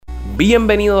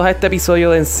Bienvenidos a este episodio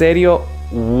de En Serio.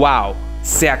 ¡Wow!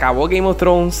 Se acabó Game of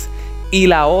Thrones y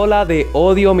la ola de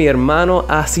odio, mi hermano,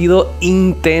 ha sido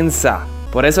intensa.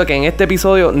 Por eso que en este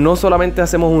episodio no solamente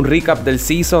hacemos un recap del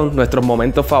season, nuestros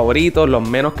momentos favoritos, los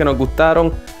menos que nos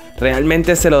gustaron.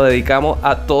 Realmente se lo dedicamos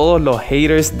a todos los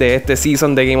haters de este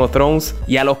season de Game of Thrones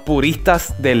y a los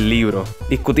puristas del libro.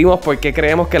 Discutimos por qué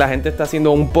creemos que la gente está siendo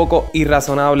un poco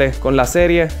irrazonable con la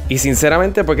serie y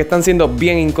sinceramente por qué están siendo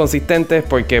bien inconsistentes,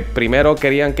 porque primero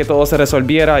querían que todo se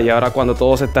resolviera y ahora cuando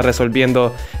todo se está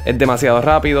resolviendo es demasiado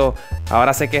rápido.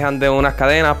 Ahora se quejan de unas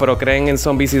cadenas pero creen en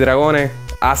zombies y dragones.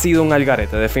 Ha sido un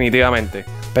algarete definitivamente.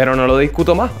 Pero no lo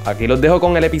discuto más. Aquí los dejo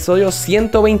con el episodio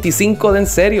 125 de En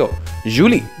Serio.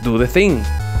 Julie, do the thing.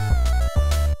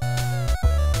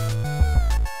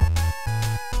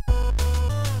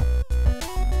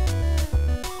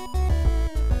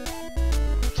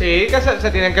 Sí, que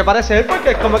se tienen que parecer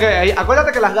porque es como que...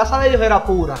 Acuérdate que las gasas de ellos era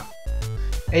pura.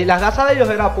 Las gasas de ellos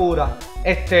era pura.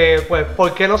 Pues,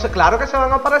 ¿por qué no se...? Claro que se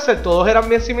van a parecer, todos eran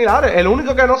bien similares. El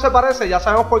único que no se parece, ya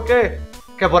sabemos por qué.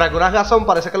 Que por alguna razón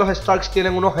parece que los Starks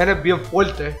tienen unos genes bien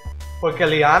fuertes. Porque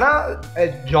Lyanna,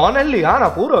 Jon es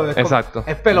Lyanna puro. Exacto.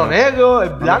 Es pelo negro,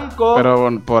 es blanco. Pero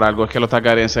por algo es que los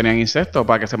Targaryen tenían insectos,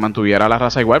 para que se mantuviera la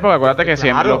raza igual. Porque acuérdate que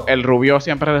Claro. siempre el rubio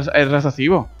siempre es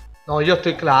recesivo. No, yo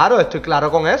estoy claro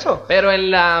con eso. Pero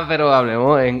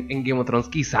hablemos, en Game of Thrones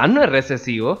quizás no es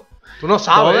recesivo. Tú no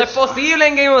sabes. Todo es posible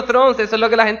en Game of Thrones, eso es lo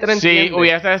que la gente no entiende. Sí,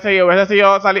 hubiese sido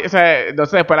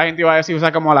entonces después la gente iba a decir, o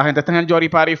sea, como la gente está en el Jory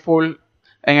Party full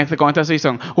con este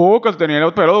season. Que tenía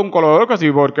el pelo de un color, que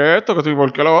sí, ¿por qué esto? Que sí,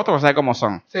 ¿por qué lo otro? O sea, cómo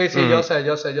son. Sí, yo sé.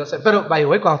 Pero, by the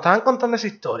way, cuando estaban contando esa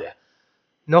historia,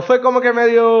 no fue como que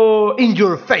medio in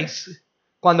your face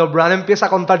cuando Bran empieza a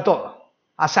contar todo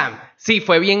a Sam. Sí,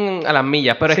 fue bien a las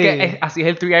millas, pero Sí. es que así es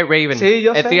el Three-Eyed Raven. Sí,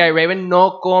 yo el sé. Three-Eyed Raven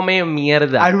no come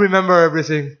mierda. I remember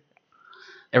everything.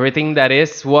 Everything that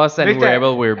is, was, and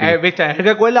wherever will be. Viste, él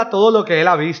recuerda todo lo que él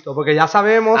ha visto, porque ya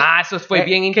sabemos... Eso fue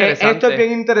bien que interesante. esto es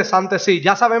bien interesante, sí.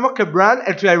 Ya sabemos que Bran,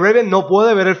 el Three-Eyed Raven, no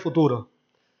puede ver el futuro.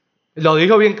 Lo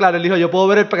dijo bien claro, él dijo, yo puedo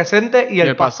ver el presente y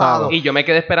el pasado. Y yo me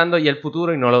quedé esperando y el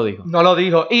futuro y no lo dijo. No lo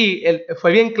dijo. Y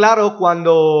fue bien claro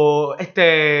cuando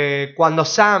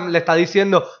Sam le está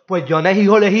diciendo, pues Jon es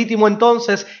hijo legítimo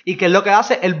entonces, y que es lo que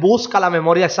hace, él busca la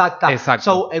memoria exacta. Exacto.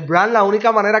 So, Bran la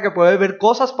única manera que puede ver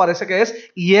cosas parece que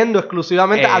es yendo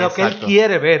exclusivamente a lo que él Exacto.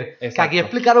 quiere ver. Exacto. Que aquí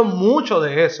explicaron mucho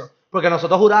de eso. Porque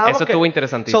nosotros jurábamos Eso que... estuvo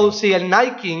interesantísimo. So, si el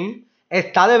Night King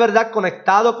está de verdad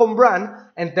conectado con Bran,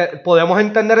 podemos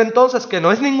entender entonces que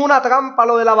no es ninguna trampa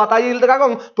lo de la batalla y el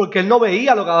dragón, porque él no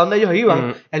veía a dónde ellos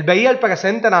iban. Él veía el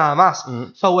presente nada más.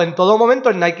 So, en todo momento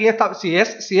el Night King está, si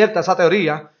es cierta esa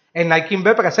teoría, el Night King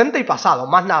ve presente y pasado,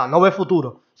 más nada, no ve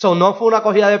futuro. So, no fue una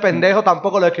cogida de pendejo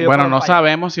tampoco lo que yo... Bueno, no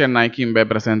sabemos si el Night King ve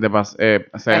presente, no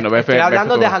ve Estoy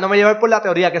hablando, futuro. dejándome llevar por la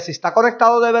teoría, que si está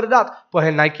conectado de verdad, pues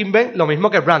el Night King ve lo mismo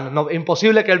que Bran. No,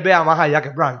 imposible que él vea más allá que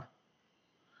Bran.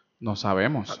 No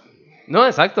sabemos. No,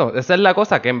 exacto. Esa es la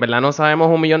cosa, que en verdad no sabemos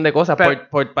un millón de cosas.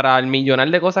 Pero- Para el millonar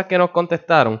de cosas que nos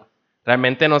contestaron,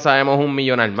 realmente no sabemos un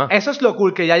millonar más. Eso es lo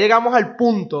cool, que ya llegamos al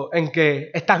punto en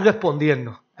que están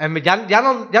respondiendo.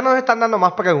 Ya nos están dando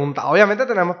más preguntas. Obviamente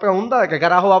tenemos preguntas de qué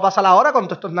carajo va a pasar ahora con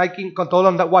todos estos Night King, con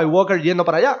todos los White Walkers yendo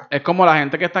para allá. Es como la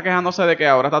gente que está quejándose de que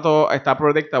ahora está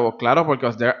predictable, claro, porque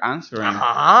they're answering.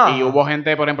 Ajá. Y hubo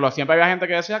gente, por ejemplo, siempre había gente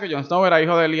que decía que Jon Snow era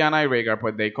hijo de Lyanna y Rhaegar,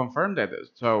 pues they confirmed it.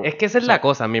 So, Es que esa es la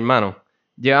cosa, mi hermano.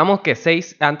 Llevamos que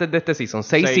antes de este season,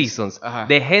 seis seasons Ajá.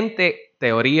 de gente,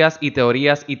 teorías y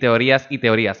teorías y teorías y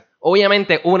teorías.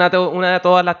 Obviamente, una de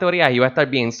todas las teorías iba a estar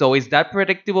bien. So, ¿is that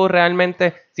predictable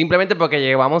realmente? Simplemente porque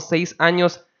llevamos 6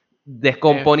 años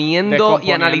descomponiendo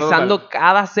y analizando total.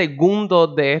 cada segundo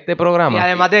de este programa. Y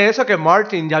además de eso, que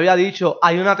Martin ya había dicho,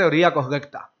 hay una teoría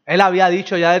correcta. Él había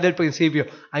dicho ya desde el principio,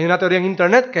 hay una teoría en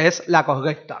internet que es la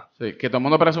correcta. sí, que todo el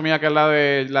mundo presumía que es la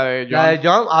de Jon. La de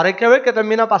Jon, ahora hay que ver qué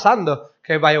termina pasando.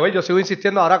 Que, by the way, yo sigo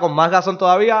insistiendo ahora con más razón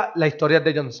todavía, la historia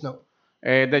de Jon Snow.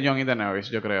 De Jon y Daenerys,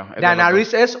 yo creo.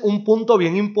 Daenerys es un punto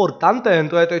bien importante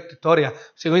dentro de toda esta historia.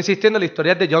 Sigo insistiendo, la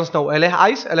historia de Jon Snow. Él es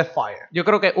Ice, él es Fire. Yo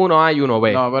creo que 1A y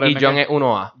 1B. No, pero y es Jon que- es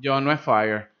 1A. Jon no es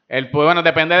Fire. Bueno,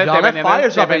 depende Jon es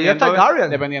Fire, su apellido es Targaryen.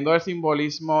 dependiendo del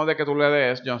simbolismo de que tú le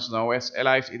des, Jon Snow es el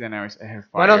Ice y Daenerys es el Fire.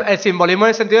 Bueno, el simbolismo en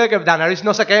el sentido de que Daenerys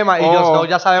no se quema y Jon Snow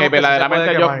ya sabemos que sí se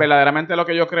puede quemar. verdaderamente lo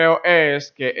que yo creo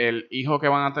es que el hijo que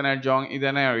van a tener Jon y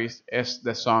Daenerys es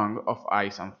The Song of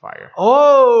Ice and Fire.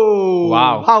 ¡Oh!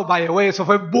 Wow. By the way, eso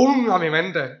fue boom a mi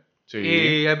mente. Sí.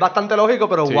 Y es bastante lógico,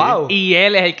 pero Sí. wow. Y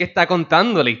él es el que está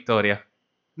contando la historia.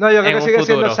 No, yo creo en que un sigue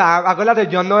siendo futuro. Sam. Acuérdate,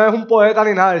 Jon no es un poeta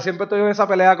ni nada. Él siempre estuvo en esa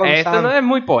pelea con Esto Sam. no es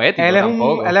muy poético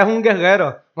tampoco. Él es un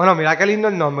guerrero. Bueno, mira qué lindo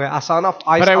el nombre. A Son of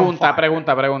Ice Pregunta.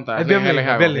 Es bien Sí, lindo, les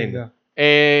hago. bien lindo.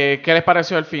 ¿Qué les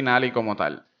pareció el final y como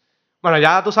tal? Bueno,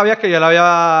 ya tú sabías que yo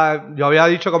había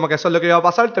dicho como que eso es lo que iba a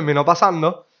pasar. Terminó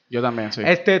pasando. Yo también, sí.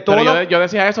 Todo Pero lo- yo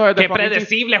decía eso desde Qué fucking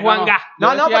predecible, No, Juanga.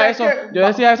 Yo No, decía pero es eso, que- yo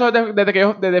decía eso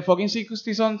desde fucking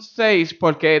Season 6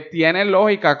 porque tiene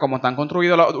lógica como están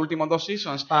construidos los últimos 2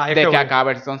 seasons Ahí es de que que voy.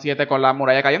 acabe el Season 7 con la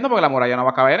muralla cayendo porque la muralla no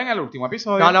va a caber en el último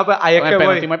episodio. No, pero ahí es en que el voy.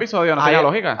 penúltimo episodio no tenía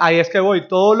lógica. Ahí es que voy.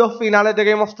 Todos los finales de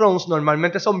Game of Thrones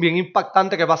normalmente son bien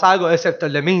impactantes, que pasa algo, excepto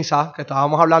el de Misa, que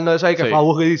estábamos hablando de eso ahí, que Sí. fue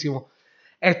aburridísimo.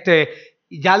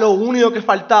 Ya lo único que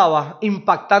faltaba,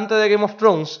 impactante de Game of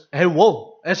Thrones, es el WoW.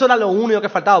 Eso era lo único que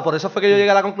faltaba. Por eso fue que yo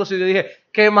llegué a la conclusión y dije,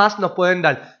 ¿qué más nos pueden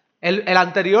dar? El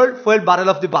anterior fue el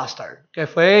Battle of the Bastard, que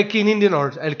fue King in the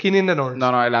North. El King in the North.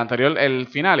 No, el anterior, el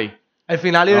finale. El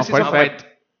final y No, el fue el season- Fed.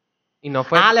 Y no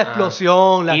fue. la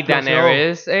explosión, la Y explosión.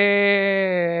 Daenerys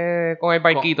con el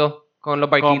barquito. Con los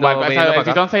barquitos. O sea, viniendo el para acá.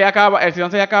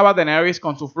 Season 6 acaba Daenerys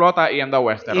con su flota yendo a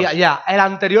Westeros. Y ya, el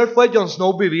anterior fue Jon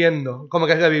Snow viviendo, como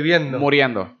que reviviendo.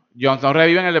 Muriendo. Jon Snow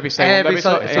revive en el En el segundo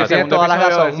episodio, episodio. sí, en el tienes segundo toda la episodio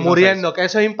razón, del Season muriendo, 6. que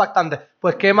eso es impactante.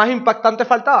 Pues, ¿qué más impactante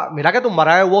faltaba? Mira que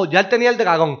tumbaran el WoW, ya él tenía el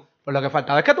dragón, pues lo que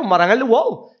faltaba es que tumbaran el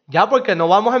WoW, ya porque no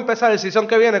vamos a empezar el season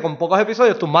que viene con pocos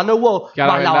episodios tumbando el WoW, Que a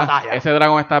más la verdad, batalla. Ese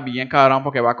dragón está bien cabrón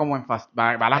porque va como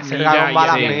va a las Ese millas. dragón va a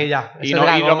las sí. millas. Y, Ese no- y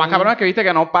lo dragón- más cabrón es que viste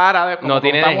que no para de, como No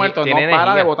tiene está energía- muerto, no tiene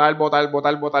para de energía.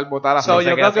 botar así. So, se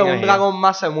yo queda creo que sin un energía. dragón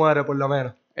más se muere, por lo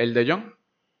menos. El de Jon,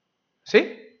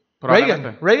 ¿Sí?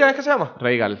 probablemente. Reagan es que se llama.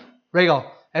 Rhaegal. Rhaegal.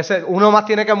 Uno más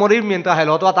tiene que morir mientras el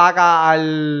otro ataca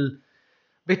al...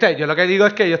 Viste, yo lo que digo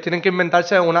es que ellos tienen que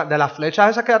inventarse una de las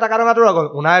flechas esas que atacaron a Dragon,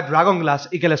 una de Dragon Glass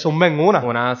y que le zumben una.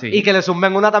 Una así. Y que le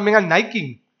zumben una también al Night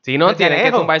King. Si no, desde tienen que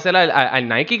lejos. tumbársela al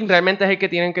Night King. Realmente es el que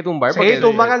tienen que tumbar. Sí, porque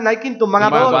tumban al Night King, tumban a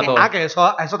Tumban todos. a todos. Que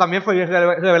eso también fue bien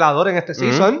revelador en este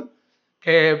season.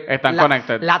 Que Están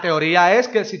connected. La teoría es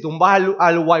que si tumbas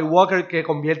al White Walker que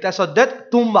convierte a esos Dead,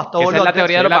 tumbas todos Esa es los la Dead.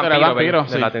 teoría de los Sí, la teoría del vampiros. vampiro,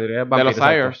 ¿verdad? De sí. la teoría del De vampiro, los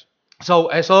exacto. Sires.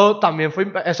 So, eso también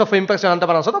fue impresionante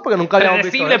para nosotros porque nunca habíamos visto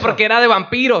Predecible eso. porque era de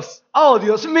vampiros. ¡Oh,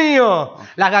 Dios mío!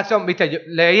 La reacción, viste, yo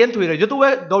leí en Twitter, yo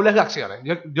tuve dobles reacciones.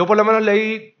 Yo por lo menos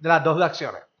leí de las dos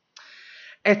reacciones.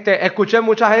 Escuché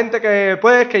mucha gente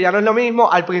que ya no es lo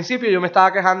mismo. Al principio yo me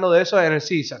estaba quejando de eso en el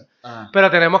season. Pero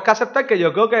tenemos que aceptar que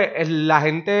yo creo que la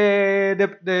gente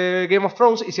de Game of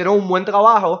Thrones hicieron un buen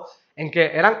trabajo en que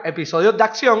eran episodios de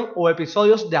acción o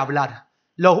episodios de hablar.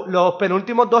 Los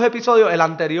penúltimos 2 episodios, el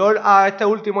anterior a este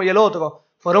último y el otro,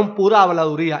 fueron pura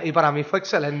habladuría y para mí fue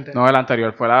excelente. No, el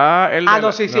anterior fue el de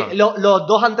No, sí. no. Los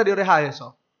 2 anteriores a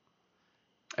eso.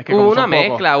 Es que Hubo como una son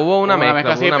mezcla, pocos. hubo una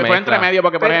mezcla. Sí, hubo una fue entre mezcla. medio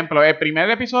porque, por Pero- ejemplo, el primer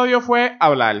episodio fue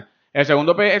hablar. El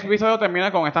segundo episodio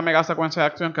termina con esta mega secuencia de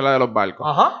acción que es la de los barcos.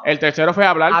 Ajá. El tercero fue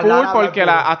hablar Hablar, full hablar porque full.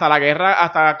 hasta la guerra,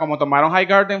 hasta como tomaron High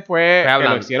Garden fue que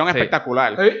hablando, lo hicieron sí.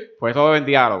 espectacular. ¿Sí? Fue todo en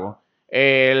diálogo.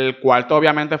 El cuarto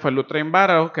obviamente fue Loot Train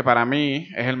Battle, que para mí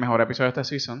es el mejor episodio de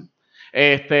este season.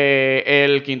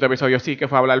 El quinto episodio sí que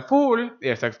fue hablar full. Y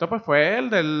el sexto pues fue el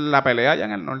de la pelea allá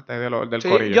en el norte del Sí,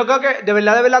 corillo. yo creo que de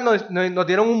verdad nos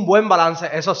dieron un buen balance,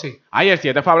 eso sí. Y el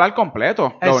 7 fue hablar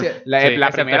completo. El siete. La Sí, la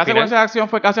excepto primera el final. secuencia de acción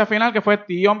fue casi al final, que fue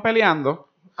Theon peleando.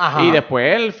 Ajá. Y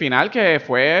después el final que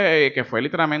fue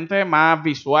literalmente más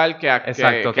visual que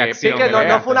Exacto, que Sí, acción. que no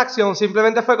pelea. fue una acción,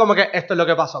 simplemente fue como que esto es lo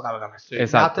que pasó, cabrón. Sí.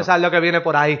 Exacto. Ya sabes lo que viene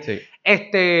por ahí. Sí.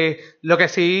 Lo que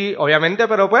sí, obviamente,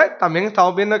 pero pues también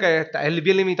estamos viendo que es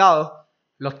bien limitado.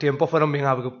 Los tiempos fueron bien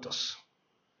abruptos.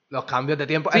 Los cambios de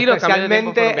tiempo, Sí, los cambios de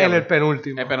tiempo especialmente fueron bien en el abruptos.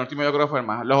 penúltimo. El penúltimo yo creo que fue el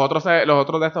más. Los otros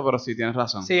de estos, pero sí tienes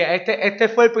razón. Sí, este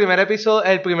fue el primer episodio,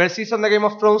 el primer season de Game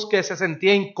of Thrones que se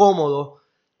sentía incómodo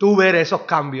tú ver esos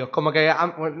cambios. Como que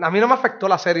a mí no me afectó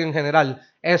la serie en general,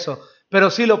 eso.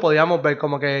 Pero sí lo podíamos ver,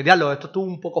 como que, diablo, esto estuvo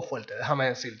un poco fuerte, déjame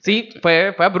decir. Sí,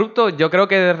 fue abrupto. Yo creo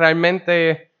que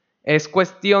realmente es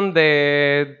cuestión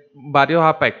de varios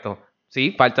aspectos.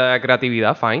 Sí, falta de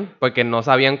creatividad, fine, porque no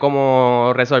sabían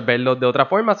cómo resolverlo de otra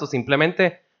forma, o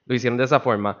simplemente lo hicieron de esa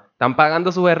forma. Están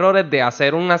pagando sus errores de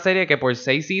hacer una serie que por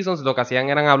 6 seasons lo que hacían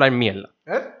eran hablar mierda.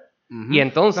 Ujú. Y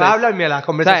entonces... No hablan bien, las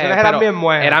conversaciones ¿sabes? eran Pero bien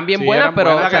buenas. Eran bien Sí, buenas, eran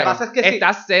pero buenas. Lo que o sea, pasa es que sí.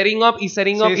 estás setting up y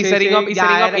setting up Sí, y sí, setting sí, up y ya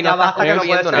setting up era- y ya no estás basta que no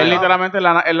construyendo puedes nada. Es ser. literalmente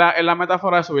la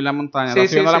metáfora de subir la montaña. Sí, Estás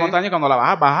subiendo sí, la sí. montaña y cuando la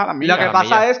bajas la milla. Lo que la pasa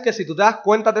milla. es que si tú te das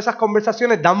cuenta de esas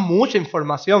conversaciones, dan mucha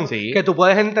información. Sí. Que tú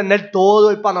puedes entender todo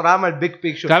el panorama, el big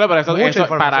picture. Claro, pero eso, Mucha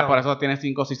información. por eso tiene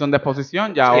 5 seasons de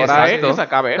exposición. Ya ahora exacto. es que se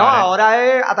acabe. No, ahora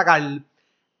es atacar.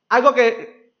 Algo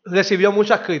que recibió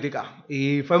muchas críticas.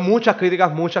 Y fue muchas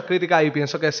críticas. Y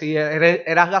pienso que sí,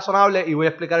 eras razonable. Y voy a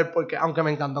explicar el porqué, aunque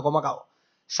me encantó cómo acabó.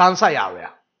 Sansa y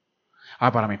Arya.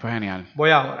 Para mí fue genial.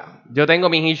 Voy ahora. Yo tengo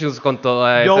mis issues con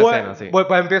toda Yo esa voy, escena, sí. pues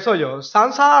empiezo yo.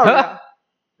 Sansa Arya.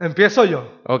 Empiezo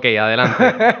yo. Ok,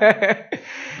 adelante.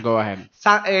 Go ahead.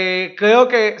 Creo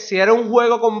que si era un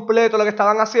juego completo lo que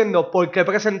estaban haciendo, ¿por qué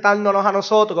presentárnoslos a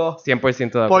nosotros? 100% de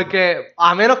acuerdo. Porque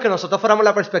a menos que nosotros fuéramos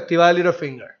la perspectiva de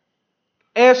Littlefinger.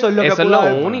 Eso es lo que Eso es pudo lo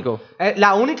haber- único.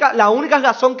 La única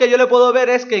razón que yo le puedo ver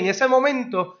es que en ese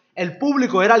momento el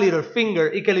público era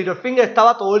Littlefinger y que Littlefinger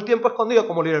estaba todo el tiempo escondido,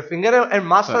 como Littlefinger era el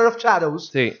Master of Shadows.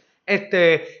 Sí.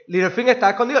 Littlefinger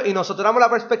estaba escondido y nosotros éramos la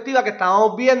perspectiva que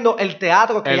estábamos viendo el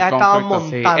teatro que El ellas estaban conflicto,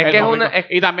 sí. montando. Es que es una-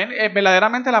 Y también,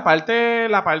 verdaderamente, la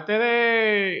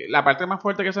parte más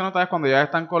fuerte que se nota es cuando ya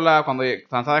están cuando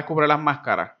Sansa descubre las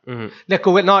máscaras. Ujú.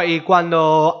 Y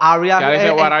cuando Arya Ya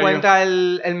dice, "What are encuentra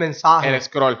el mensaje. El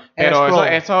scroll. El Pero scroll.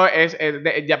 eso es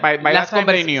by Las that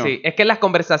time they knew. sí, es que las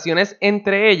conversaciones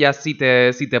entre ellas, si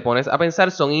te pones a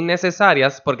pensar, son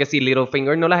innecesarias porque si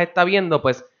Littlefinger no las está viendo,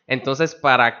 pues entonces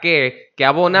 ¿para qué? ¿Qué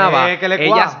abonaba que le ellas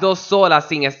cuadra. dos solas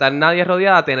sin estar nadie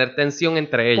rodeada tener tensión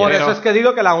entre ellas? Por eso es que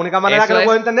digo que la única manera eso que lo es-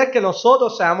 puedo entender es que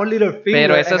nosotros seamos Littlefinger.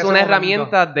 Pero eso en es ese una momento.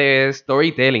 herramienta de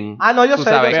storytelling. Ah, no, yo Tú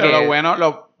sé, sabes Pero que- lo bueno,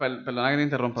 perdona que te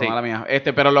interrumpa, Sí. mala mía.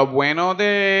 Pero lo bueno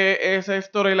de ese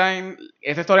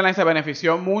storyline se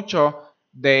benefició mucho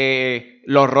de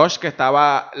los rush que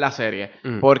estaba la serie.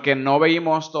 Porque no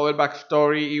veíamos todo el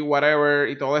backstory y whatever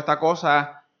y toda esta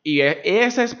cosa. Y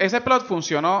ese plot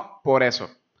funcionó por eso.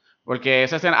 Porque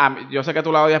esa escena, yo sé que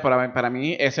tú la odias, pero para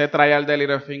mí ese trial de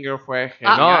Littlefinger fue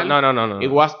genial. No.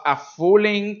 It was a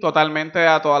fooling totalmente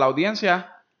a toda la audiencia.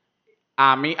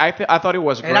 A mí, I thought it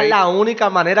was great. Era la única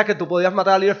manera que tú podías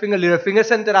matar a Littlefinger. Littlefinger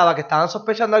se enteraba que estaban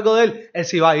sospechando algo de él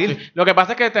se iba a ir. Lo que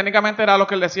pasa es que técnicamente era lo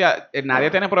que él decía,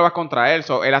 nadie tiene pruebas contra él,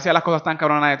 él hacía las cosas tan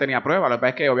cabronas, nadie tenía pruebas. Lo que pasa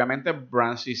es que obviamente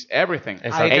Bran sees everything.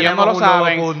 Exacto. Ahí Ellos no tenemos lo un nuevo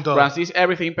saben, punto. Bran sees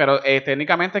everything, pero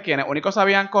técnicamente quienes únicos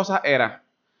sabían cosas era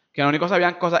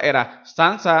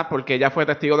Sansa, porque ella fue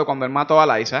testigo de cuando él mató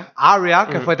a Lysa. Arya,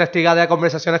 que fue testiga de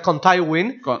conversaciones con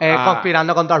Tywin,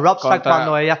 conspirando contra Robb Stark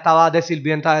cuando ella estaba de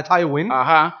sirvienta de Tywin.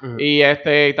 Ajá. Y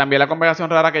también la conversación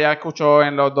rara que ella escuchó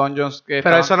en los dungeons que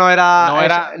Pero estaban- eso no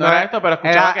era... no era esto, pero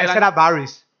escuchaba que ese eran- era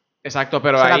Varys. Exacto,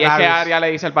 pero Eso era ahí es que Varys. Arya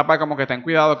le dice al papá como que ten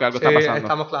cuidado que algo Sí, está pasando.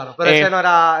 estamos claros. Pero ese no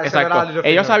era... Ese Exacto. no era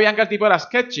Littlefinger. Ellos sabían que el tipo era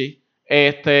sketchy.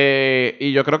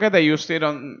 Y yo creo que they used it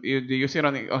on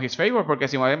his favor, porque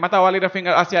si me habían matado a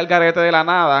Littlefinger hacia el garete de la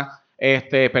nada,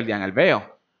 perdían el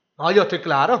veo. No, yo estoy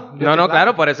claro.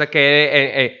 Claro, por eso es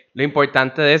que lo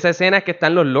importante de esa escena es que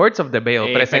están los Lords of the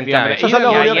Vale presentes. Esos son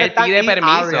los Y únicos ahí que él están pide y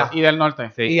permiso. Arya. Y del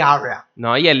norte. Sí. Y Arya.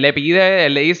 No, y él le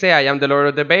dice, I am the Lord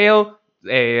of the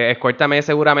Vale, escórtame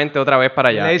seguramente otra vez para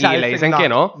allá. Y le dicen que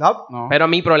no. No. Pero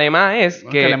mi problema es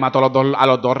que le mató a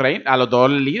los dos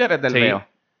líderes del Sí. veo.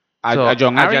 A So,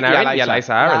 John Arryn y a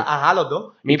Lysa Arryn. Ajá, los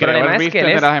dos. Mi Y creó problema el es que Rift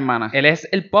entre las hermanas. él es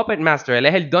el Puppet Master, él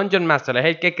es el Dungeon Master, él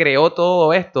es el que creó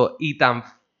todo esto y tan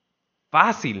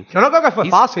fácil. Yo no creo que fue Y-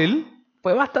 fácil.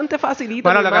 Fue bastante facilito.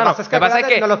 Bueno, mi lo que hermano. pasa es que Lo que pasa es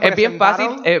acuérdate, nos lo es bien fácil,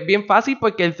 presentaron. es bien fácil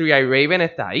porque el Three-Eye Raven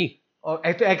está ahí.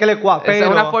 Es que le cuadra. Esa es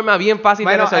una forma bien fácil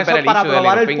Bueno, de resolver eso el para issue de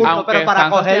probar el Littlefinger. punto, pero para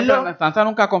Sansa cogerlo- Sansa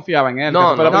nunca confiaba en él. No,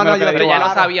 Eso fue lo no, primero no, que yo le pero dijo ya a no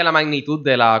Lara. sabía la magnitud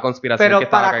de la conspiración Pero que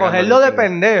estaba para cargando cogerlo de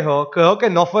Littlefinger. pendejo, creo que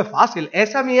no fue fácil.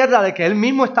 Esa mierda de que él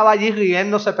mismo estaba allí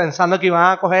riéndose pensando que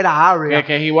iban a coger a Arya.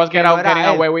 Que he was que no era getting él.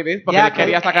 away with it, porque Ya, él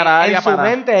quería que sacar a Arya en su para...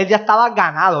 mente él ya estaba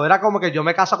ganado. Era como que yo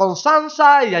me caso con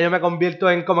Sansa y ya yo me convierto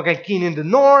en como que el King in the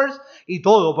North y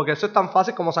todo, porque eso es tan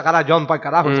fácil como sacar a Jon para el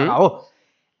carajo, se acabó.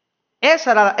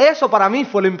 Eso para mí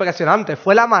fue lo impresionante,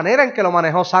 fue la manera en que lo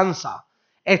manejó Sansa.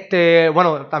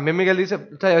 Bueno, también Miguel dice,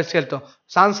 es cierto,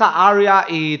 Sansa, Arya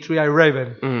y Three-Eye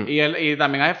Raven. Y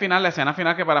también al final, la escena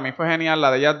final que para mí fue genial,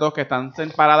 la de ellas dos que están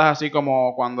paradas así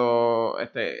como cuando,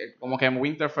 como que en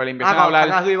Winterfell empiezan a Cuando hablar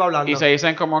están arriba hablando. y se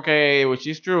dicen como que, which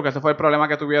is true, que ese fue el problema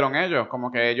que tuvieron ellos,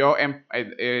 como que ellos,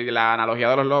 la analogía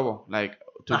de los lobos, like,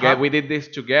 we did this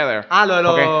together. Lo de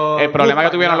los... Porque el problema que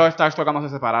Wolfpack, tuvieron ya. los Starks fue cuando se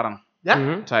separaron. ¿Ya?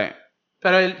 Ujú. O sea,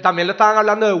 Pero también lo estaban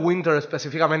hablando de Winter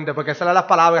específicamente, porque esas eran las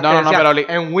palabras No, que no, no, decían,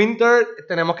 pero en Winter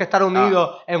tenemos que estar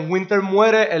unidos, en Winter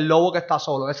muere el lobo que está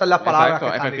solo. Esas son las palabras exacto,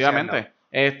 que están efectivamente.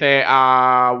 diciendo.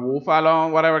 A Buffalo,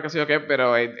 whatever, que sé yo qué,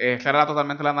 pero esa era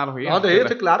totalmente la analogía. No, yo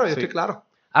estoy claro, yo Sí. estoy claro.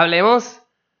 Hablemos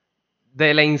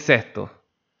del incesto.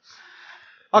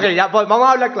 Ok, ya, pues, vamos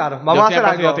a hablar claro. Vamos Yo a hacer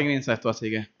siempre he sido algo. team incesto,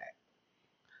 así que...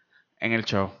 En el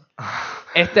show.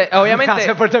 Obviamente,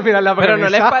 Gracias por terminar la pero ¿no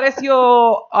les premisa.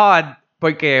 pareció odd?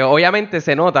 Porque obviamente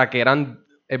se nota que eran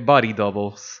body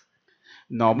doubles.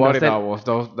 No, No body sé. doubles.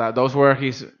 Those were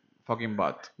his fucking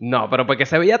butt. No, pero porque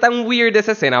se veía tan weird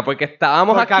esa escena, porque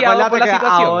estábamos Porque asqueados por la acuérdate que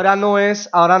situación. ahora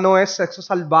no es sexo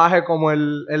salvaje como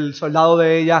el soldado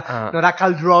de ella. Ajá. No era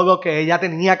Khal Drogo, que ella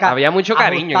tenía que Había mucho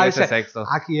cariño en ese ajustarse. sexo.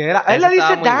 Aquí era. Eso Él le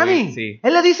dice estaba muy Danny. bien, sí.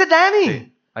 Él le dice Danny. Sí.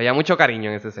 Había mucho cariño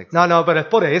en ese sexo. No, pero es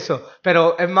por eso.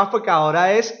 Pero es más porque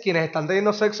ahora es quienes están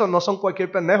teniendo sexo no son cualquier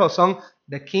pendejo, son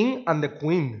the king and the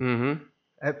queen.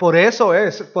 Ujú. Por eso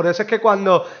es que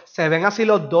cuando se ven así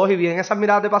los dos y vienen esas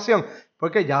miradas de pasión,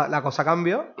 porque ya la cosa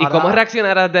cambió. ¿Y Ahora- cómo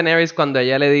reaccionará Daenerys cuando a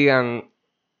ella le digan,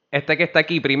 este que está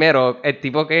aquí primero, el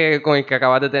tipo con el que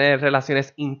acabas de tener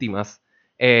relaciones íntimas,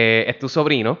 es tu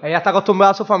sobrino? Ella está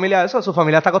acostumbrada a su familia a eso, su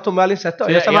familia está acostumbrada al incesto.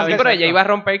 Sí, Ella se ella- mantiene Sí, pero ella incesto. iba a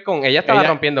romper con... Ella estaba Ella-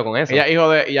 rompiendo con eso. Ella es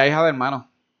hija de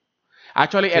hermano.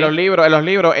 Actually, Sí. en los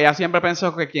libros, ella siempre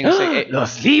pensó que quien se...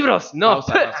 ¡Los libros! ¡No!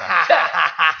 Pausa.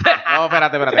 No,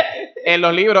 espérate. En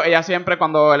los libros, ella siempre,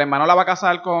 cuando el hermano la va a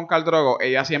casar con Khal Drogo,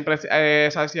 ella siempre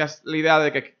se hacía la idea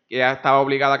de que ella estaba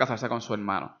obligada a casarse con su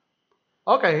hermano.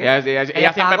 Ok. Ella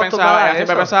estaba siempre acostumbrada a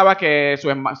eso. pensaba que su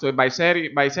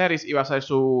Viserys iba a ser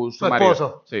su marido.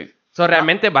 esposo. Sí. So,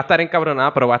 realmente va a estar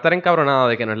encabronada, pero va a estar encabronada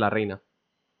de que no es la reina.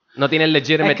 No tiene el Es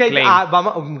legitimate que,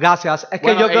 claim. gracias. Es que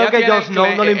Bueno, yo creo ella que tiene Jon Snow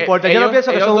no le claim, importa. Yo no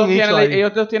pienso que ellos eso es dos un nicho ahí.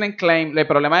 ellos dos tienen claim. El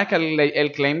problema es que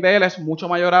el claim de él es mucho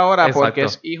mayor ahora porque Exacto.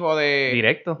 es hijo de...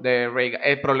 Directo. De Rhaegar.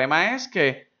 El problema es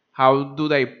que... How do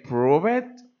they prove it?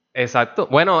 Exacto.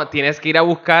 Bueno, tienes que ir a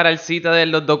buscar al sitio de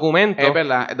los documentos. Es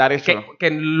verdad, that is true. Que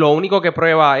lo único que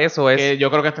prueba eso es... Que yo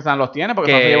creo que este Stan los tiene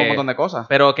porque que- Stan se lleva un montón de cosas.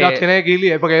 Pero que... Los tiene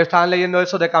Gilly, porque ellos estaban leyendo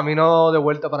eso de camino de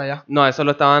vuelta para allá. No, eso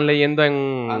lo estaban leyendo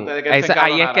en... Antes de que él se ahí es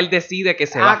encabronara. que él decide que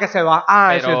se va. Que se va.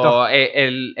 Es cierto.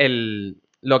 Pero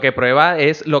lo que prueba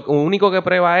es... Lo único que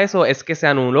prueba eso es que se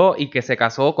anuló y que se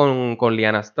casó con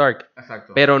Lyanna Stark.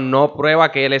 Exacto. Pero no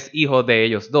prueba que él es hijo de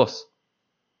ellos dos.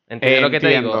 ¿Entiendes lo que te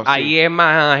Entiendo, digo? sí. Ahí es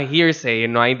más hearsay,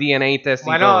 no hay DNA test y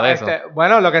Bueno, todo eso.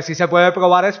 bueno, lo que sí se puede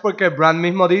probar es porque Bran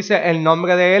mismo dice el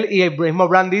nombre de él y el mismo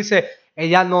Bran dice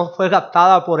ella no fue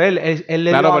raptada por él. Él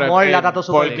le dio pero amor y es la que trató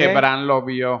súper porque bien. Bran lo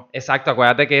vio. Exacto,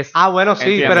 acuérdate que es... Bueno, sí,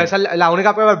 Entiendo. pero esa es la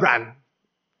única prueba de Bran.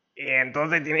 Y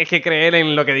entonces tienes que creer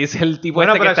en lo que dice el tipo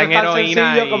Bueno, este que pero está eso en es tan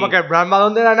heroína. sencillo como que Bran va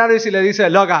donde Daenerys y le dice,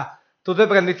 loca, tú te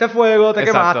prendiste fuego, te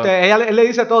Exacto. quemaste. Él le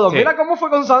dice todo. Sí. Mira cómo fue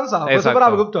con Sansa. Fue Exacto. súper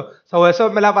abrupto. Eso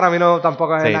en verdad para mí no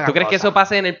tampoco es Sí. una ¿Tú crees que cosa. eso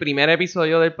pase en el primer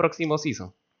episodio del próximo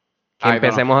season? Que Ay,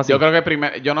 empecemos no. así. Yo creo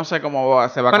que yo no sé cómo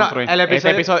se va a Bueno, construir. el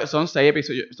episodio- Este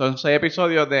episodio son 6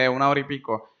 episodios de 1 hora y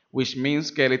pico, which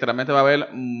means que literalmente va a haber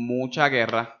mucha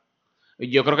guerra.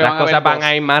 Yo creo que Las van a cosas haber van dos.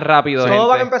 a ir más rápido. Todo gente.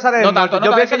 van a empezar en el norte.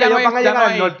 Yo pienso que ellos van a llegar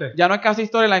al norte. Ya no es casi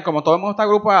storyline, como todo el mundo está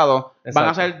agrupado, van a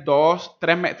Exacto.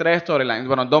 ser tres storylines.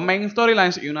 Bueno, 2 main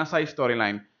storylines y una side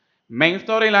storyline. Main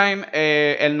storyline,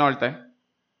 el norte.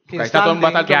 King's Ahí está todo, va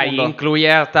a estar Que todo el ahí mundo.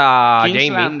 incluye hasta King's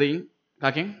Jamie. Landing.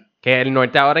 ¿A quién? Que el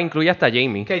norte ahora incluye hasta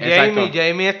Jamie. Que Exacto.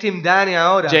 Jamie es Team Dany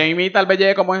ahora. Jamie tal vez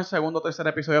llegue como en el segundo o tercer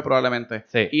episodio probablemente.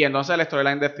 Sí. Y entonces el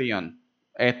storyline de Theon.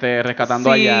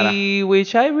 Rescatando a Yara. Sí,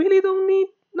 which I really don't need.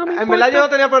 No me En importa. verdad yo no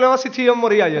tenía problema si Tyrion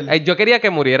moría ayer. Yo quería que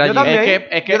muriera Yo Jamie. también.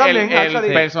 Es que Yo también, el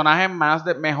actually. personaje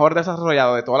mejor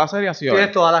desarrollado de toda la serie ha sido él.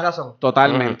 Tienes toda la razón.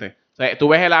 Totalmente. O sea, tú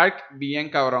ves el arc bien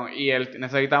cabrón y él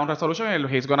necesita un resolution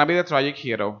y he's gonna be the tragic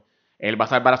hero. Él va a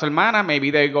salvar a su hermana,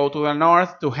 maybe they go to the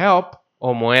north to help.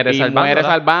 O muere Y salvándola. muere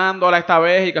salvándola esta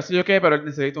vez y qué sé yo qué, pero él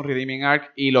necesita un redeeming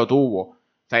arc y lo tuvo. O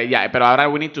sea, ya, pero ahora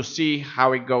we need to see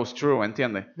how it goes through,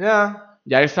 ¿entiendes? Ya.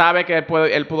 Ya él sabe que él pudo,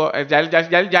 ya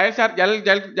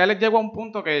le llegó a un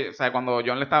punto que, o sea, cuando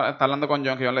Jon está hablando con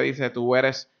Jon, que Jon le dice, tú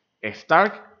eres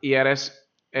Stark y eres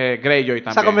Greyjoy también.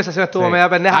 Esa conversación estuvo Sí. media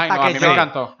pendeja Ay, hasta no, a que mí me Jon-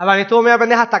 encantó. A mí estuvo media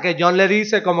pendeja hasta que Jon le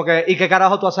dice como que, ¿y qué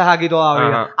carajo tú haces aquí todavía?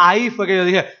 Ajá. Ahí fue que yo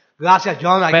dije, gracias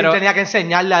Jon, alguien Pero- tenía que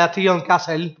enseñarle a Tyrion qué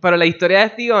hacer. Pero la historia de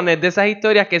Theon es de esas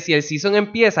historias que si el season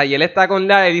empieza y él está con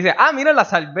la y dice, mira, la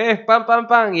salvé, pam, pam,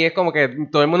 pam, y es como que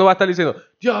todo el mundo va a estar diciendo,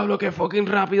 diablo, qué fucking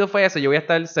rápido fue eso, yo voy a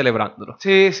estar celebrándolo.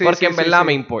 Sí, Porque sí, en sí, verdad sí.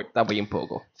 me importa bien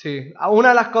poco. Sí, una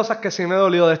de las cosas que sí me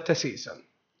dolió de este season,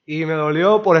 y me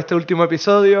dolió por este último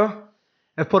episodio,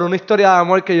 es por una historia de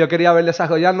amor que yo quería ver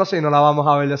desarrollándose y no la vamos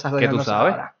a ver desarrollándose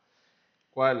sabes? ahora.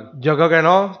 ¿Cuál? Yo creo que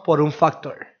no, por un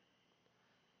factor.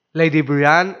 Lady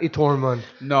Brienne y Tormund.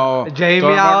 No. Jamie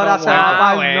Tormund ahora no se va muere.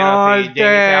 para el bueno, sí, norte.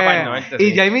 Jamie se va para el norte, Y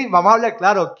sí. Jamie, vamos a hablar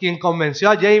claro, quien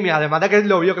convenció a Jamie, además de que él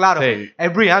lo vio claro, Sí.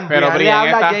 es Brienne. Pero Brienne le Brienne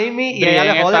habla está, a Jamie y Brienne ella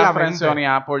le jode está la mente.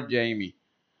 frenzoneada por Jamie.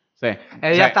 O Sí.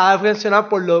 Ella estaba funcionando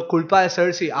por culpa de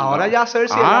Cersei. Ahora ya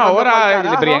Cersei... ahora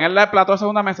Brienne es el plato de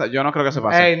segunda mesa. Yo no creo que se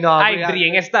pase. No, Ay,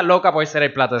 Brienne está loca por ser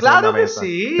el plato de claro segunda que mesa.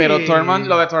 sí. Pero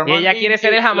lo de Tormund... Y ella quiere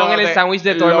ser el jamón en el sándwich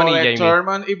de Tormund y Jaime.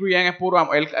 Tormund y Brienne es puro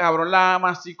amor. El cabrón la ama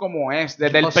así como es.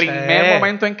 Desde el Yo primer sé.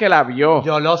 momento en que la vio.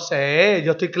 Yo lo sé,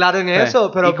 yo estoy claro en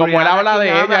eso, pero... y como él habla de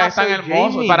ella, es tan soy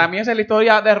hermoso. Jaime. Para mí esa es la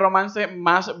historia de romance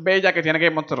más bella que tiene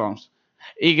Game of Thrones.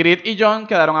 Y Grit y Jon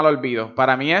quedaron al olvido.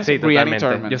 Para mí es Sí, Brienne y totalmente.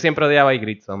 Tormund. Yo siempre odiaba a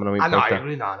Ygritte, no me importa.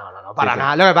 No, para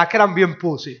nada. Lo que pasa es que eran bien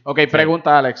pussy. Ok,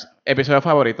 pregunta Alex. ¿Episodio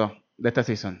favorito de este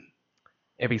season?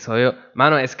 Episodio...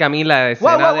 Mano, es que a mí la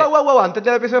escena Wow. Antes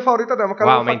del episodio favorito tenemos que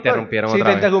hablar de un me factor. interrumpieron Sí, otra te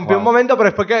vez. interrumpí un momento, pero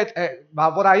es porque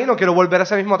va por ahí, no quiero volver a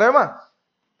ese mismo tema.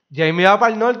 Jaime va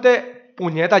para el norte,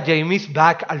 puñeta, Jaime's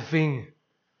back al fin.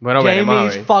 Bueno, veremos a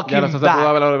Jaime's ver. fucking Ya no se pudo back.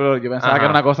 haber. Yo pensaba que era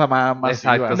una cosa más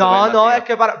Exacto. masiva. No, es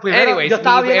que primero Anyways, yo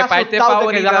estaba mi bien parte asustado de que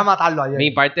favorita- iban a matarlo ayer. Mi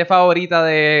parte favorita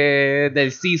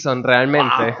del season,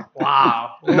 realmente.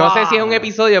 Wow. No sé si es un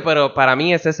episodio, pero para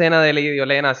mí esa escena de Lady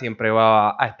Olenna siempre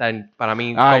va a estar para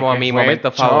mí como mi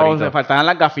momento favorito. Me faltaban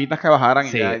las gafitas que bajaran.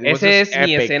 Sí, y ya. It was esa es just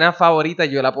mi epic. escena favorita.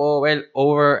 Yo la puedo ver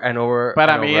over and over.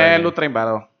 Para and mí over es again. el Train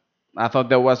Battle. I thought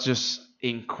that was just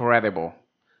incredible.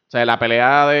 O sea, la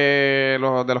pelea de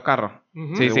los carros.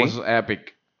 Ujú. Sí, It sí. was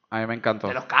epic. A mí me encantó.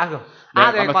 De los carros. Ya,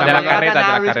 De cuando cuando está en llega la carreta, de la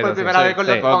Daenerys carreta, por sí, primera sí, vez con sí.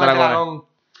 con el Con dragones. dragón.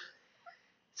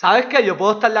 ¿Sabes qué? Yo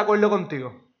puedo estar de acuerdo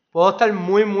contigo. Puedo estar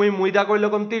muy de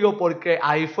acuerdo contigo porque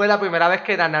ahí fue la primera vez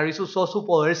que Daenerys usó su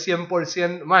poder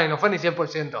 100%. Bueno, no fue ni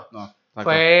 100%. No, exacto.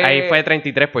 Fue... Ahí fue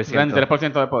 33%.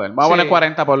 33% de poder. Vamos a poner Sí.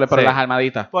 40 por Sí. las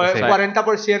armaditas. Fue O sea,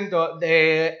 40%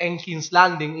 en King's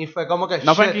Landing y fue como que...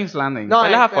 no fue en shit. King's Landing. No, Fue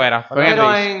en las afueras, fue en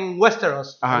pero Reach. en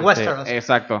Westeros. Ajá, en Westeros. sí,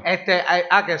 exacto.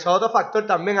 que eso es otro factor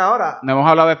también ahora. No hemos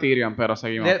hablado de Tyrion, pero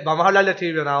seguimos. Vamos a hablar de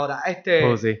Tyrion ahora.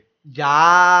 Oh, sí.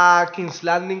 Ya King's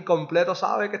Landing completo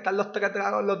sabe que están los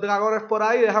dragones por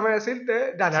ahí, déjame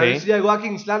decirte. Daenerys Sí. llegó a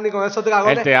King's Landing con esos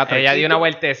dragones. El teatro. Ella dio una Y tú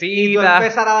vueltecita.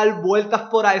 empezar a dar vueltas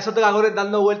por ahí, esos dragones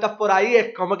dando vueltas por ahí,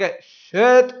 es como que,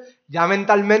 shit, ya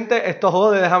mentalmente esto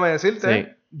jode, déjame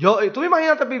decirte. Sí. Tú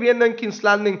imagínate viviendo en King's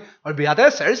Landing, olvídate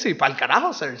de Cersei, para el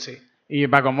carajo Cersei. Y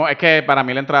para como es que para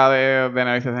mí la entrada de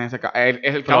Daenerys en ese el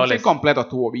council Flawless. completo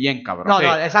estuvo bien cabrón. No, Sí.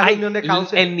 no, esa Ay, reunión de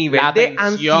council. el nivel La de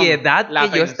tensión, ansiedad la que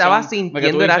yo tensión, estaba porque tú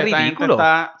sintiendo era dices, esta gente ridículo.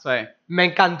 sí. Me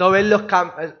encantó ver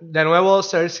de nuevo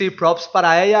Cersei, props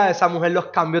para ella. Esa mujer, los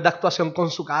cambios de actuación con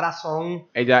su cara son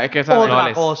Ella es que esa otra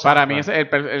Flawless. cosa. para mí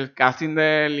el casting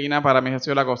de Lina para mí ha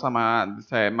sido la cosa más, o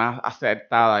sea, más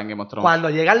acertada en Game of Thrones. Cuando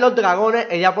llegan los dragones,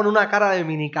 ella pone una cara de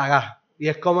mini cagá. Y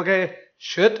es como que,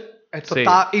 shit, esto Sí.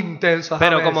 está intenso.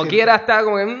 Pero déjame como decirte. quiera está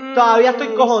como que... Todavía estoy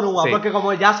cojonúa, Sí. porque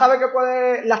como ya sabe que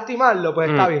puede lastimarlo, pues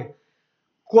está bien.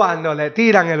 Cuando le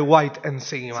tiran el white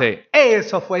encima. Sí.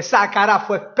 Esa cara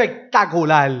fue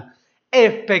espectacular.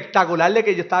 Espectacular de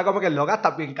que yo estaba como que loca,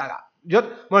 está bien cagada. Yo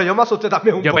me asusté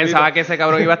también un Yo poquito. pensaba que ese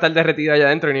cabrón iba a estar derretido allá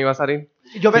adentro y no iba a salir.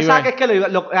 Yo pensaba ve. que es que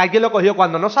alguien lo cogió.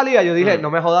 Cuando no salía, yo dije, no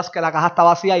me jodas que la caja está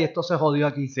vacía y esto se jodió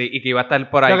aquí. Sí, y que iba a estar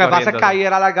por ahí Lo que pasa es que corriendo. ahí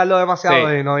era alargarlo demasiado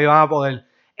Sí. y no iban a poder.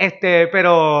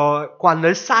 Pero cuando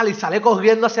él sale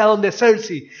corriendo hacia donde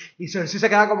Cersei, y Cersei se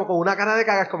queda como con una cara de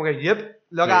cagas, como que, yep,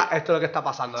 loca, Sí. esto es lo que está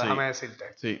pasando, Sí. déjame decirte.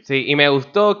 Sí. Sí, y me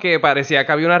gustó que parecía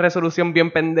que había una resolución bien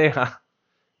pendeja.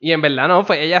 Y en verdad no,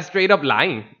 fue ella straight up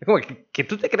line. Es como, ¿qué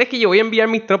tú te crees que yo voy a enviar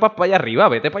mis tropas para allá arriba?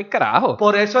 Vete para el carajo.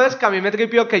 Por eso es que a mí me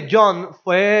tripió que Jon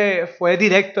fue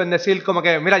directo en decir como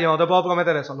que, mira, yo no te puedo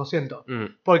prometer eso, lo siento.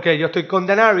 Porque yo estoy con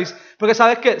Daenerys, porque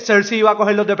sabes que Cersei iba a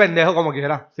cogerlos de pendejo como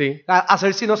quiera. Sí. A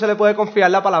Cersei no se le puede confiar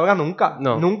la palabra nunca.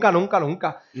 No. Nunca.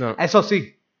 No. Eso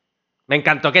sí. Me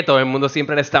encantó que todo el mundo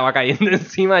siempre le estaba cayendo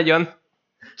encima a Jon.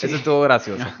 Eso estuvo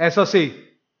gracioso. Eso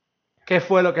sí. ¿Qué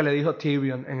fue lo que le dijo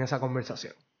Tyrion en esa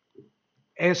conversación?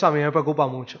 Eso a mí me preocupa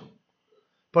mucho.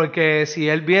 Porque si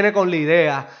él viene con la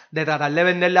idea de tratar de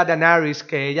venderle a Daenerys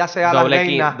que ella sea la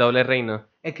reina, Doble reino.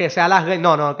 que sea la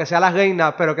reina, no, que sea la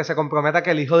reina, pero que se comprometa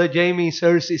que el hijo de Jaime y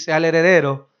Cersei sea el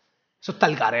heredero, eso está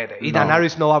el garete. Y No.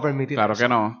 Daenerys no va a permitir Claro eso. que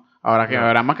no. Ahora que No.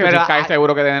 verás más que Pero tú caes hay-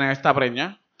 seguro que tienen esta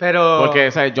preña. Pero... Porque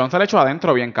o sea, Jon se le echó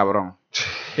adentro bien cabrón.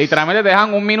 Literalmente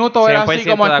dejan un minuto él así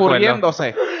 100% como de acuerdo.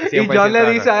 escurriéndose. Y Jon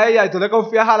le dice a ella, ¿y tú le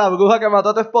confías a la bruja que mató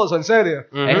a tu esposo? ¿En serio?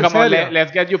 Ujú. Es ¿En como, serio?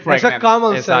 let's get you Eso es pregnant.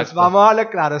 common sense, Exacto. vamos a darle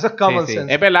claro, eso es common Sí, sí.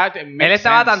 sense. Es verdad. Él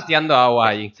estaba tanteando agua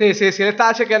allí. Sí, él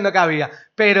estaba chequeando que había.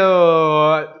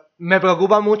 Pero me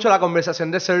preocupa mucho la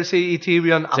conversación de Cersei y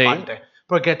Tyrion Sí. aparte.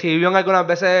 Porque Tyrion algunas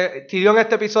veces... Tyrion en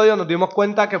este episodio nos dimos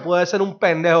cuenta que puede ser un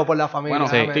pendejo por la familia. Bueno,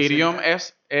 déjame Tyrion decirte.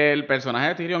 es el personaje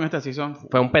de Tyrion en esta season.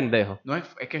 Fue un pendejo. No es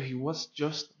que he was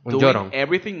just Un doing llorón.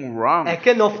 everything wrong. Es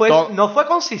que no Todo- fue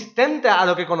consistente a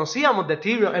lo que conocíamos de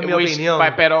Tyrion, en mi Which- opinión.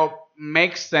 Pero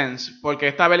makes sense, porque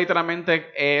esta vez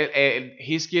literalmente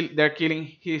they're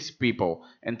killing his people,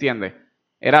 ¿entiendes?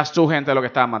 Era su gente lo que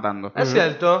estaban matando. Es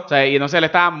cierto. O sea, y entonces él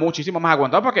estaba muchísimo más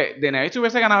aguantado porque Daenerys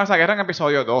hubiese ganado esa guerra en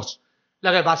episodio 2.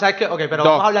 Lo que pasa es que, pero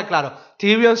vamos a hablar claro.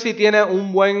 Tyrion sí tiene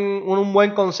un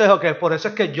buen consejo, que por eso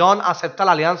es que Jon acepta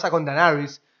la alianza con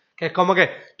Daenerys. Que es como que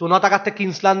tú no atacaste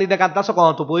King's Landing de cantazo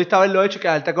cuando tú pudiste haberlo hecho y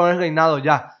quedarte con el reinado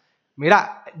ya.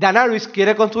 Mira, Daenerys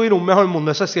quiere construir un mejor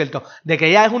mundo, eso es cierto. De que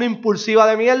ella es una impulsiva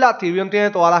de mierda, Tyrion tiene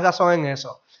todas las razones en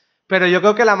eso. Pero yo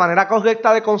creo que la manera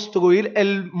correcta de construir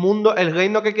el mundo, el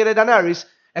reino que quiere Daenerys,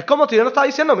 es como Tyrion está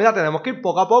diciendo, mira, tenemos que ir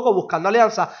poco a poco buscando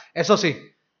alianzas. Eso sí,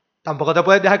 tampoco te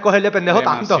puedes dejar coger de pendejo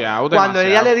tanto. Cuando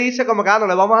ella le dice como que no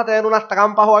le vamos a tener unas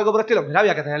trampas o algo por el estilo, mira,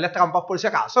 había que tenerles trampas por si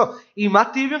acaso. Y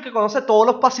más Tyrion que conoce todos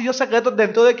los pasillos secretos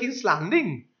dentro de King's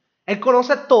Landing. Él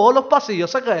conoce todos los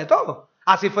pasillos secretos.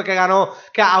 Así fue que ganó,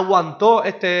 que aguantó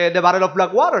The Battle of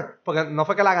Blackwater. Porque no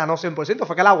fue que la ganó 100%,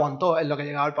 fue que la aguantó en lo que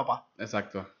llegaba el papá.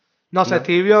 Exacto. No sé,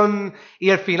 Tyrion,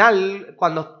 y al final,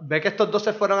 cuando ve que estos dos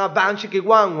se fueron a Banshee y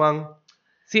Wan.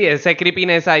 Sí, ese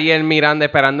creepiness ahí, él mirando,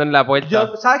 esperando en la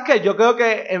puerta. ¿Sabes qué? Yo creo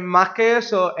que más que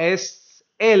eso es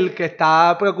él que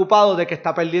está preocupado de que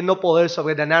está perdiendo poder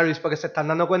sobre Daenerys, porque se están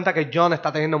dando cuenta que Jon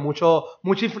está teniendo mucho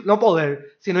no poder,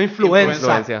 sino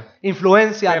influencia.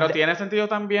 Pero tiene sentido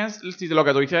también, si lo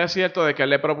que tú dices es cierto, de que él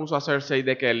le propuso a Cersei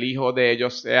de que el hijo de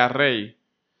ellos sea rey.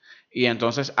 Y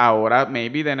entonces ahora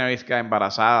maybe Daenerys queda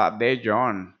embarazada de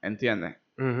Jon, ¿entiendes?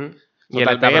 Y él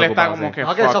está como que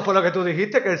que eso fue lo que tú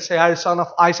dijiste, que él sea el Son of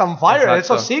Ice and Fire. Exacto.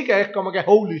 Eso sí que es como que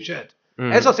holy shit.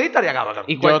 Eso sí estaría cabrón.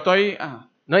 ¿Y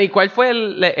cuál fue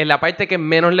la parte que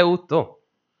menos le gustó?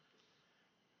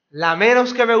 La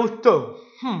menos que me gustó.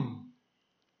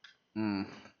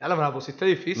 Ya me la pusiste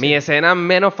difícil. Mi escena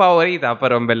menos favorita,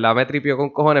 pero en verdad me tripió con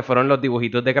cojones, fueron los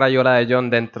dibujitos de Crayola de Jon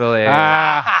dentro de...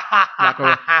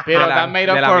 pero están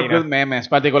made up for good memes.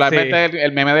 Particularmente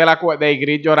el meme de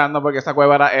Ygritte llorando porque esa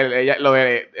cueva era lo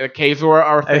de Caves Were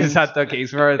Our Things. Exacto,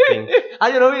 Caves Were Our Things.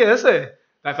 Yo no vi ese.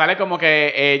 O sea, sale como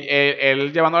que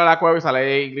él llevándole a la cueva y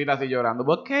sale Ygritte así llorando.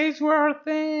 But Caves Were Our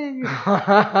Things.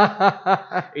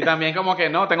 Y también como que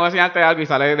no, tengo que enseñarte algo y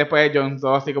sale después Jon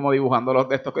todo así como dibujando los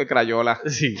de estos de Crayola.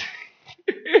 Sí.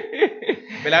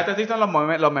 ¿Verdad? Estos sí son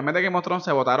los memes de Game of Thrones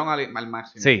se botaron al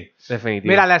máximo. Sí, definitivamente.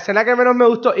 Mira, la escena que menos me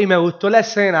gustó, y me gustó la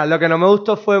escena, lo que no me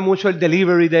gustó fue mucho el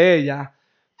delivery de ella.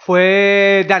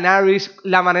 Fue Daenerys,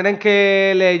 la manera en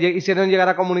que le hicieron llegar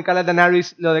a comunicarle a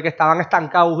Daenerys lo de que estaban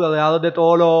estancados, rodeados de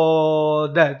todos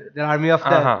los Dead, del Army of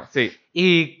Dead. Ajá, sí.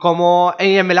 Y como,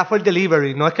 en verdad fue el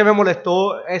delivery, no es que me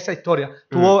molestó esa historia,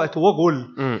 estuvo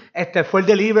cool. Fue el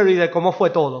delivery de cómo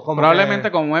fue todo. Probablemente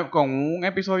con un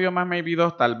episodio más, maybe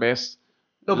 2, tal vez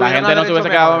la gente no se hubiese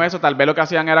quedado en eso. Tal vez lo que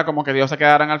hacían era como que ellos se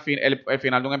quedaran al el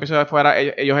final de un episodio fuera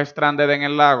ellos stranded en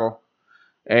el lago.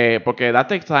 Porque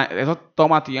eso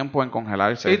toma tiempo en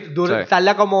congelarse. Sí,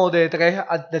 tarda como de 3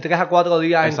 a 4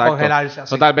 días en congelarse.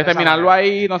 Así, tal vez terminarlo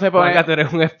ahí, no sé por qué. Tú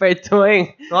eres un experto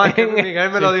en... No, es que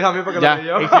Miguel me lo dijo a mí porque lo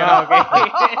leyó.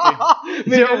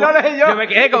 Miguel lo leyó. Yo me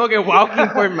quedé como que wow, qué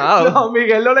informado. No,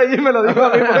 Miguel lo leyó y me lo dijo a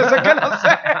mí, por eso es que no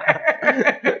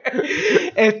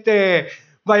sé.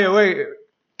 Vaya, güey.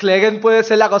 Clegane puede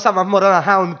ser la cosa más morona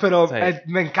Hound, pero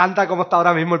me encanta cómo está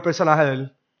ahora mismo el personaje de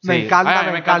él. Me encanta.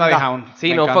 Me encanta de Hound.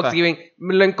 Sí, no, Fox Given.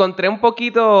 Lo encontré un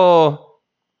poquito...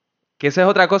 Que eso es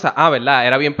otra cosa. Verdad,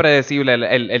 era bien predecible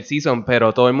el season,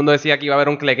 pero todo el mundo decía que iba a haber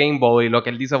un Clegane Bowl y lo que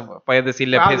él hizo fue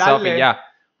decirle piss off y ya.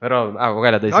 Pero,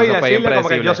 acuérdate, no, y decirle como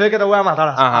que yo sé que te voy a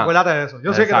matar. Acuérdate de eso.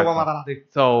 Yo sé que te voy a matar a ti.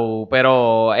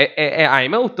 Pero a mí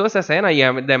me gustó esa escena y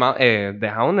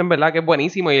The Hound en verdad que es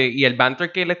buenísimo. Y el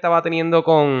banter que él estaba teniendo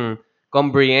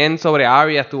con Brienne sobre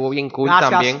Arya estuvo bien cool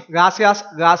también. Gracias.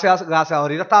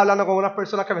 Ahorita estaba hablando con unas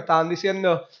personas que me estaban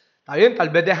diciendo, está bien, tal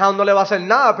vez The Hound no le va a hacer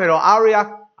nada, pero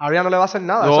Arya no le va a hacer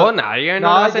nada. Nadie no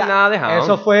le va a hacer nada de Hound.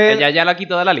 Eso fue... Ella ya la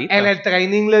quitó de la lista. En el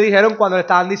training le dijeron, cuando le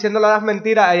estaban diciendo las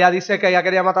mentiras, ella dice que ella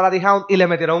quería matar a The Hound y le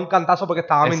metieron un cantazo porque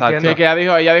estaba mintiendo. Sí, que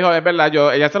ella dijo, es verdad,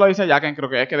 ella se lo dice a Jaqen, creo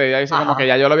que es que ella dice como que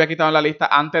ya yo lo había quitado en la lista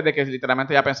antes de que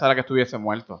literalmente ella pensara que estuviese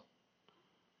muerto.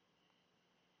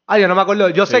 Yo no me acuerdo.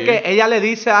 Yo sé que ella le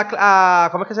dice a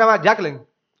 ¿cómo es que se llama? Jaqen.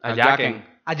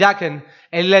 A Jaqen.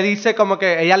 Él le dice como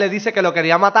que ella le dice que lo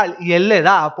quería matar y él le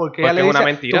da porque ella le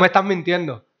dice, tú me estás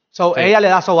mintiendo. Ella le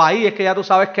da, ahí es que ya tú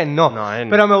sabes que no.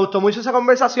 Pero me gustó mucho esa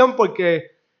conversación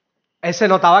porque él se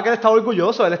notaba que él estaba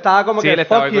orgulloso. Él estaba como que... Sí, él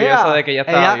estaba orgulloso de que ella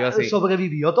estaba viva así.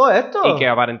 Sobrevivió todo esto. Y que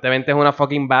aparentemente es una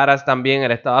fucking badass también.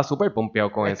 Él estaba súper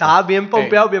pompeado con eso. Estaba bien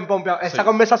pompeado. Esa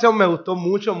conversación me gustó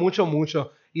mucho.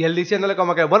 Y él diciéndole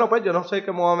como que, bueno, pues yo no sé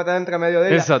qué me voy a meter entre medio de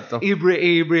ella. Exacto. Y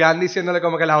Brienne diciéndole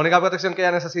como que la única protección que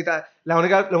ella necesita, los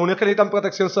únicos que necesitan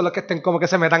protección son los que estén como que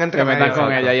se metan entre Que medio. metan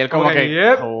con ella. Y él como que...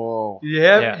 Yep, oh.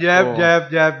 yep.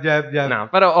 No,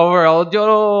 pero overall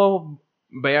yo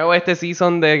veo este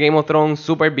season de Game of Thrones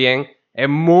súper bien. Es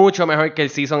mucho mejor que el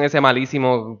season ese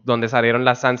malísimo donde salieron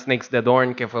las Sand Snakes de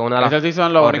Dorne, que fue una de las Ese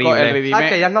season lo único, el redime... Ah,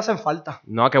 que ellas no hacen falta.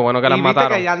 No, qué bueno que las Y viste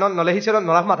mataron. que ya no les hicieron,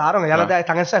 no las mataron, ellas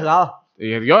están encerradas.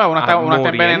 Y Dios, una está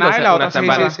envenenada y la otra está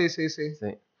embarazada.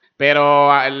 Sí. Pero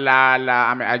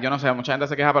yo no sé, mucha gente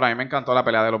se queja, pero a mí me encantó la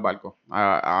pelea de los barcos.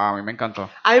 A mí me encantó.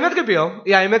 A mí me tripió,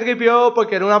 y a mí me tripió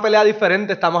porque era una pelea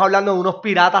diferente. Estamos hablando de unos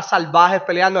piratas salvajes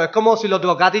peleando. Es como si los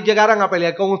Drogatis llegaran a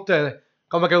pelear con ustedes.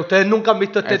 Como que ustedes nunca han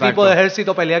visto este tipo de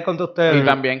ejército pelear contra ustedes. Y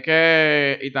también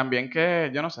que,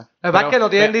 yo no sé. La verdad es que no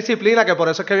tienen disciplina, que por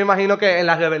eso es que me imagino que en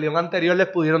la rebelión anterior les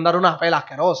pudieron dar unas pelas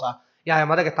asquerosas. Y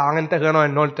además de que estaban en terreno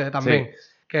del norte también.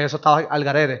 Sí. Que eso estaba al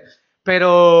garete.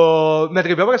 Pero me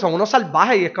tripió porque son unos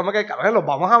salvajes y es como que, cabrón, los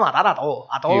vamos a matar a todos.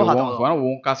 Bueno, hubo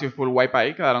un casi full wipe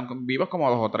ahí, quedaron vivos como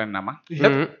 2 o 3 nada más.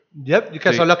 Yep,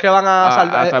 que son los que van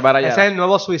a salvar allá. Ese es el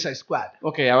nuevo Suicide Squad.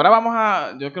 Ok,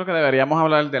 ahora yo creo que deberíamos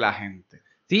hablar de la gente.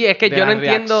 Sí, es que yo no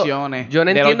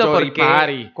entiendo por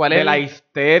qué, cuál es la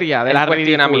histeria, de la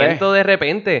cuestionamiento de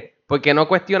repente. ¿Por qué no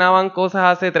cuestionaban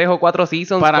cosas hace 3 o 4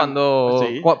 seasons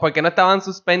 ¿por qué no estaban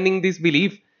suspending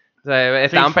disbelief? O sea,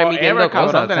 estaban permitiendo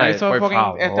cosas. Por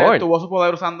favor. Tuvo su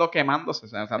poder quemándose,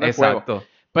 usando el fuego.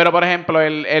 Pero, por ejemplo,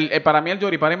 para mí el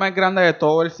Yoripari más grande de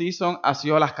todo el season ha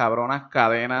sido las cabronas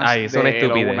cadenas. Ay, son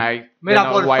estúpidas.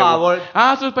 Mira, por favor.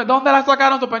 ¿Dónde las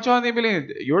sacaron? Suspension of disbelief.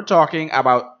 You're talking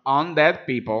about undead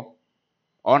people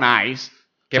on ice.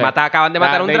 Que acaban de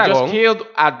matar a un dragón. They just killed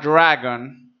a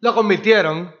dragon. Lo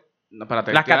convirtieron. No,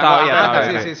 espérate. Las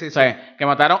catadillas. Sí. O sea, que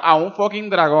mataron a un fucking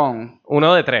dragón.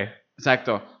 1 de 3.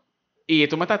 Exacto. Y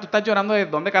tú estás llorando de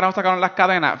dónde carajo sacaron las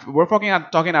cadenas. We're fucking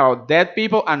talking about dead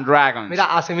people and dragons. Mira,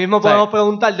 así mismo podemos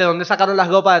preguntar de dónde sacaron las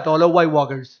ropas de todos los White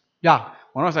Walkers. Ya.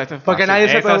 Bueno, o sea, este es fácil. Porque nadie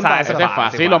se pregunta eso. Es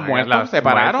fácil. Los muertos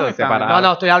separaron.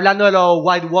 No, estoy hablando de los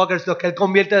White Walkers, los que él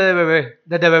convierte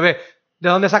desde bebé. ¿De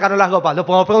dónde sacaron las ropas? Lo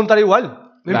podemos preguntar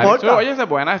igual. No importa. Oye, ese es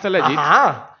buena, ese es legit.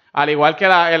 Ajá. Al igual que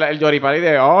el Yoripari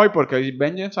de hoy, porque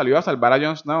Benjen salió a salvar a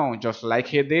Jon Snow, just like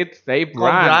he did save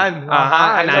Bran.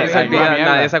 Ajá,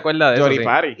 nadie se acuerda de eso.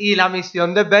 Yoripari. Y la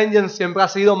misión de Benjen siempre ha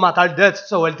sido matar Death,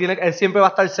 so él siempre va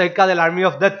a estar cerca del Army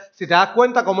of Death. Si te das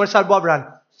cuenta cómo él salvó a Bran,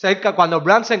 cerca cuando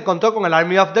Bran se encontró con el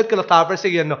Army of Death que lo estaba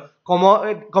persiguiendo.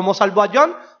 ¿Cómo salvó a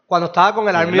Jon? Cuando estaba con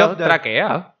el Army of Death.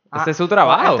 Traquea. Ese es su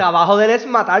trabajo. El trabajo de él es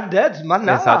matar Death, más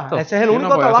nada. Exacto. Ese es el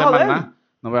único trabajo de él.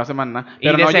 No voy a hacer más nada.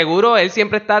 Pero y de seguro él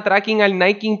siempre está tracking al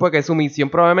Night King porque su misión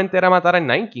probablemente era matar al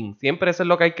Night King. Siempre eso es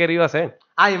lo que él querido hacer.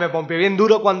 Ay, me pompié bien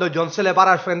duro cuando Jon se le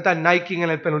para al frente al Night King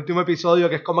en el penúltimo episodio,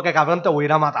 que es como que cabrón te voy a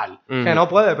ir a matar. Que no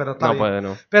puede, pero está bien. No puede,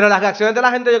 no. Pero las reacciones de la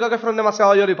gente yo creo que fueron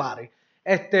demasiado Yoripari.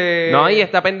 No, y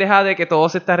esta pendeja de que todo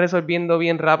se está resolviendo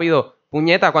bien rápido.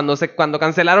 Puñeta, cuando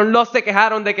cancelaron se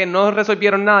quejaron de que no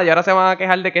resolvieron nada y ahora se van a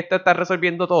quejar de que esto está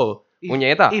resolviendo todo.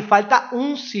 Puñeta. Y falta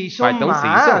un season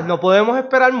más. No podemos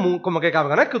esperar como que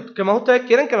cabrones, ¿qué más ustedes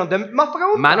quieren? Que nos den más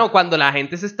preguntas. Mano, cuando la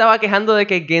gente se estaba quejando de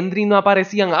que Gendry no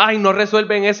aparecían, ay, no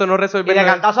resuelven eso, no resuelven eso. Y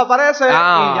de cantazo aparece y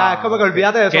ya es como que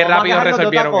olvídate de eso. Qué rápido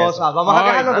resolvieron eso. Vamos a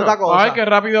quejarnos de otra cosa. Ay, qué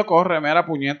rápido corre, mira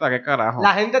puñeta, qué carajo.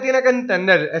 La gente tiene que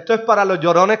entender, esto es para los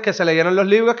llorones que se leyeron los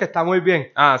libros, que está muy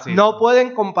bien. Sí. No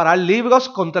pueden comparar libros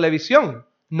con televisión.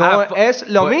 No es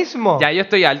lo mismo. Ya yo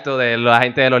estoy harto de la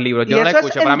gente de los libros. Yo y no la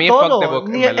escucho. Para mí es fuck the book.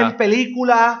 Ni en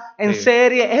películas, en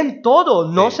series, en todo.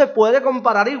 No se puede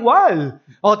comparar igual.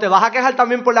 O te vas a quejar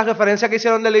también por la referencia que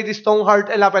hicieron de Lady Stoneheart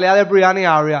en la pelea de Brienne y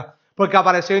Arya. Porque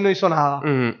apareció y no hizo nada.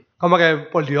 Como que,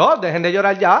 por Dios, dejen de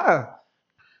llorar ya.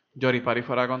 Yoripari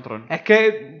fuera de control. Es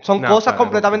que son cosas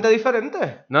completamente diferentes.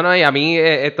 No, y a mí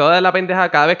toda la pendeja,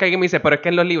 cada vez que alguien me dice, pero es que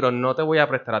en los libros no te voy a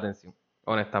prestar atención.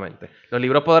 Honestamente. Los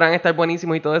libros podrán estar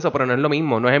buenísimos y todo eso, pero no es lo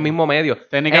mismo, no es el mismo medio.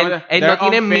 No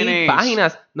tienen 1000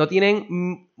 páginas, no tienen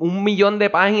 1,000,000 de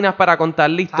páginas para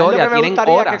contar la historia, tienen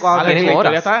horas. La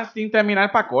historia está sin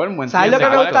terminar para colmo. ¿Sabes lo que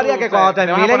me gustaría? Que cuando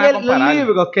terminen los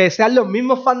libros, que sean los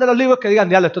mismos fans de los libros que digan,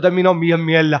 diablo, esto terminó bien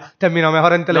mierda, terminó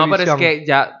mejor en televisión. No, pero es que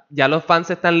ya los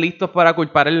fans están listos para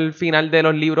culpar el final de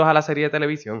los libros a la serie de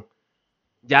televisión.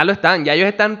 Ya lo están, ya ellos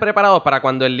están preparados para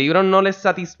cuando el libro no les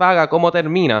satisfaga cómo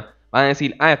termina. Van a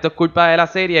decir, esto es culpa de la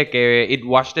serie, que it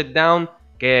washed it down,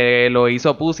 que lo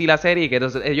hizo Pussy la serie, que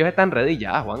entonces ellos están ready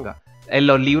ya, Juanga.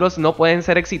 Los libros no pueden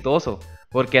ser exitosos,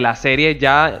 porque la serie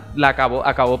ya la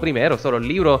acabó primero. Los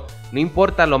libros, no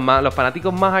importa, los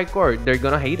fanáticos más hardcore, they're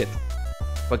gonna hate it.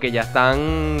 Porque ya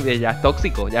es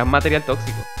tóxico, ya es material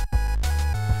tóxico.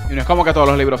 Y no es como que todos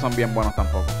los libros son bien buenos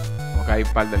tampoco. Como que hay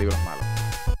un par de libros malos.